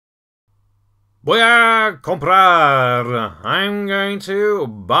Voy a comprar. I'm going to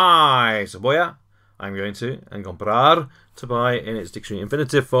buy. So voy a, I'm going to, and comprar, to buy in its dictionary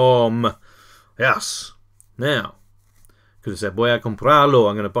infinitive form. Yes. Now, could have said voy a comprarlo.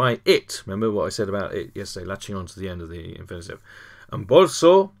 I'm going to buy it. Remember what I said about it yesterday, latching on to the end of the infinitive. Un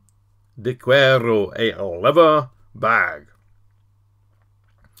bolso de cuero, a leather bag.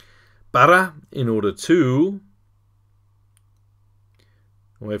 Para, in order to.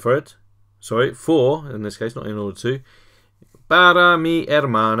 Wait for it. Sorry, for, in this case, not in order to. Para mi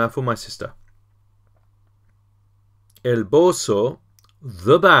hermana, for my sister. El bolso,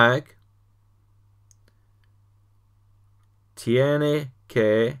 the bag. Tiene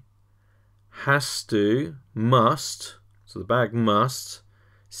que, has to, must. So the bag must.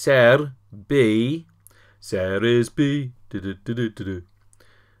 Ser, be. Ser is be.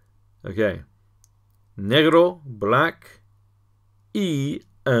 Okay. Negro, black. Y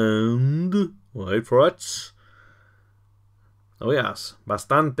and, wait for it. Oh yes,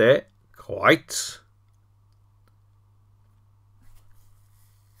 bastante, quite.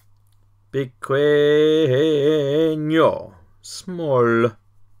 Pequeño, small.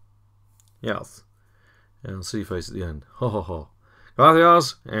 Yes. And see face at the end. Ho ho ho.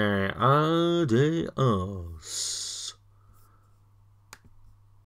 Gracias and adios.